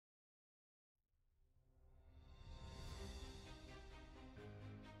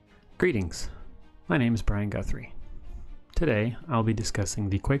Greetings, my name is Brian Guthrie. Today I'll be discussing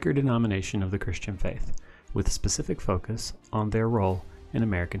the Quaker denomination of the Christian faith, with specific focus on their role in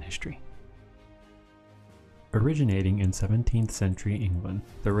American history. Originating in 17th century England,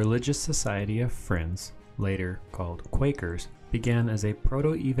 the Religious Society of Friends, later called Quakers, began as a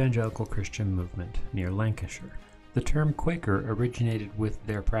proto-evangelical Christian movement near Lancashire. The term Quaker originated with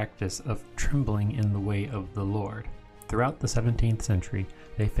their practice of trembling in the way of the Lord. Throughout the 17th century,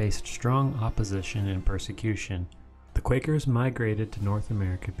 they faced strong opposition and persecution. The Quakers migrated to North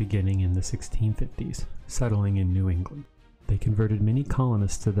America beginning in the 1650s, settling in New England. They converted many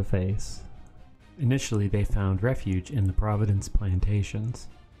colonists to the faith. Initially, they found refuge in the Providence plantations.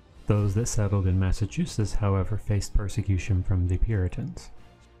 Those that settled in Massachusetts, however, faced persecution from the Puritans.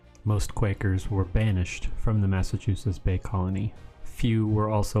 Most Quakers were banished from the Massachusetts Bay Colony. Few were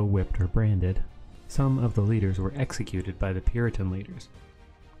also whipped or branded. Some of the leaders were executed by the Puritan leaders.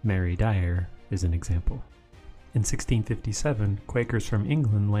 Mary Dyer is an example. In 1657, Quakers from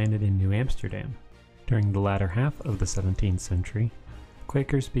England landed in New Amsterdam. During the latter half of the 17th century,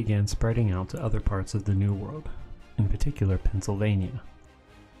 Quakers began spreading out to other parts of the New World, in particular Pennsylvania.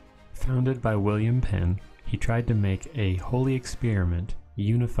 Founded by William Penn, he tried to make a holy experiment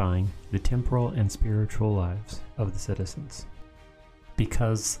unifying the temporal and spiritual lives of the citizens.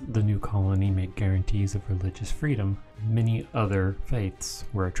 Because the new colony made guarantees of religious freedom, many other faiths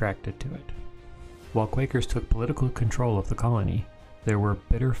were attracted to it. While Quakers took political control of the colony, there were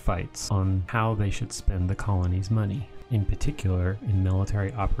bitter fights on how they should spend the colony's money, in particular in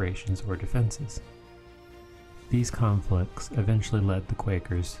military operations or defenses. These conflicts eventually led the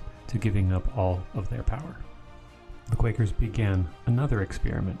Quakers to giving up all of their power. The Quakers began another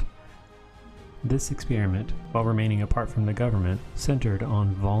experiment. This experiment, while remaining apart from the government, centered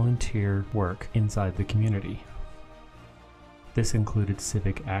on volunteer work inside the community. This included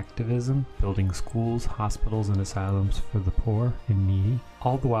civic activism, building schools, hospitals, and asylums for the poor and needy,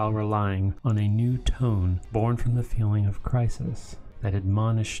 all the while relying on a new tone born from the feeling of crisis that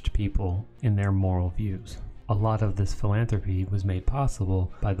admonished people in their moral views. A lot of this philanthropy was made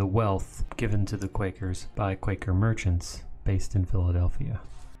possible by the wealth given to the Quakers by Quaker merchants based in Philadelphia.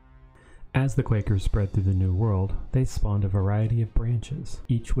 As the Quakers spread through the New World, they spawned a variety of branches,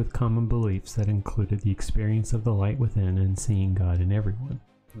 each with common beliefs that included the experience of the light within and seeing God in everyone.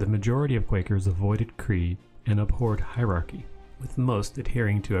 The majority of Quakers avoided creed and abhorred hierarchy, with most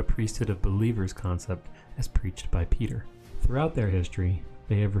adhering to a priesthood of believers concept as preached by Peter. Throughout their history,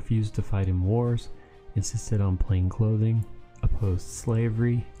 they have refused to fight in wars, insisted on plain clothing, opposed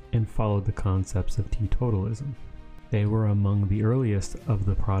slavery, and followed the concepts of teetotalism. They were among the earliest of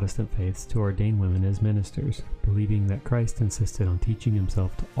the Protestant faiths to ordain women as ministers, believing that Christ insisted on teaching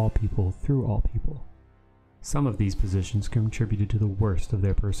himself to all people through all people. Some of these positions contributed to the worst of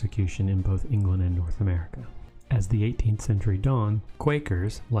their persecution in both England and North America. As the 18th century dawned,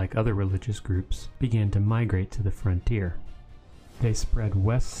 Quakers, like other religious groups, began to migrate to the frontier. They spread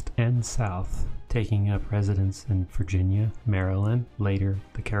west and south, taking up residence in Virginia, Maryland, later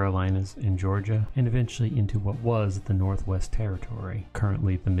the Carolinas and Georgia, and eventually into what was the Northwest Territory,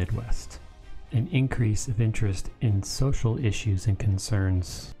 currently the Midwest. An increase of interest in social issues and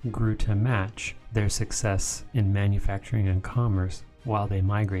concerns grew to match their success in manufacturing and commerce while they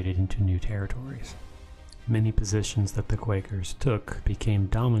migrated into new territories. Many positions that the Quakers took became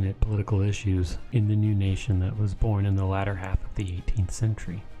dominant political issues in the new nation that was born in the latter half of the 18th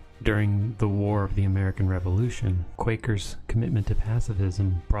century. During the War of the American Revolution, Quakers' commitment to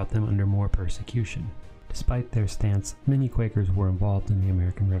pacifism brought them under more persecution. Despite their stance, many Quakers were involved in the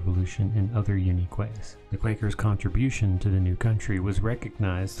American Revolution in other unique ways. The Quakers' contribution to the new country was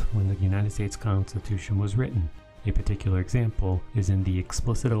recognized when the United States Constitution was written. A particular example is in the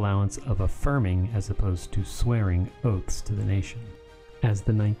explicit allowance of affirming as opposed to swearing oaths to the nation. As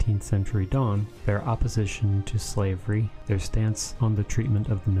the 19th century dawned, their opposition to slavery, their stance on the treatment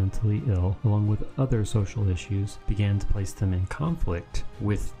of the mentally ill, along with other social issues, began to place them in conflict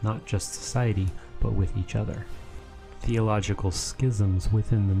with not just society, but with each other. Theological schisms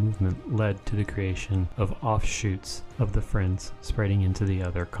within the movement led to the creation of offshoots of the Friends spreading into the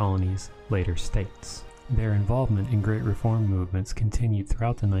other colonies, later states. Their involvement in great reform movements continued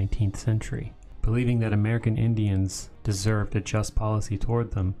throughout the 19th century. Believing that American Indians deserved a just policy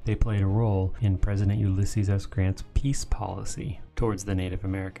toward them, they played a role in President Ulysses S. Grant's peace policy towards the Native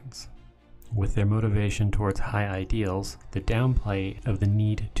Americans. With their motivation towards high ideals, the downplay of the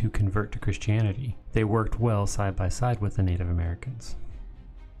need to convert to Christianity, they worked well side by side with the Native Americans.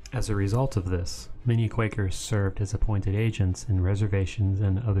 As a result of this, many Quakers served as appointed agents in reservations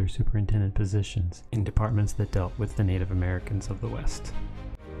and other superintendent positions in departments that dealt with the Native Americans of the West.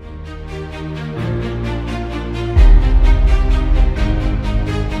 you.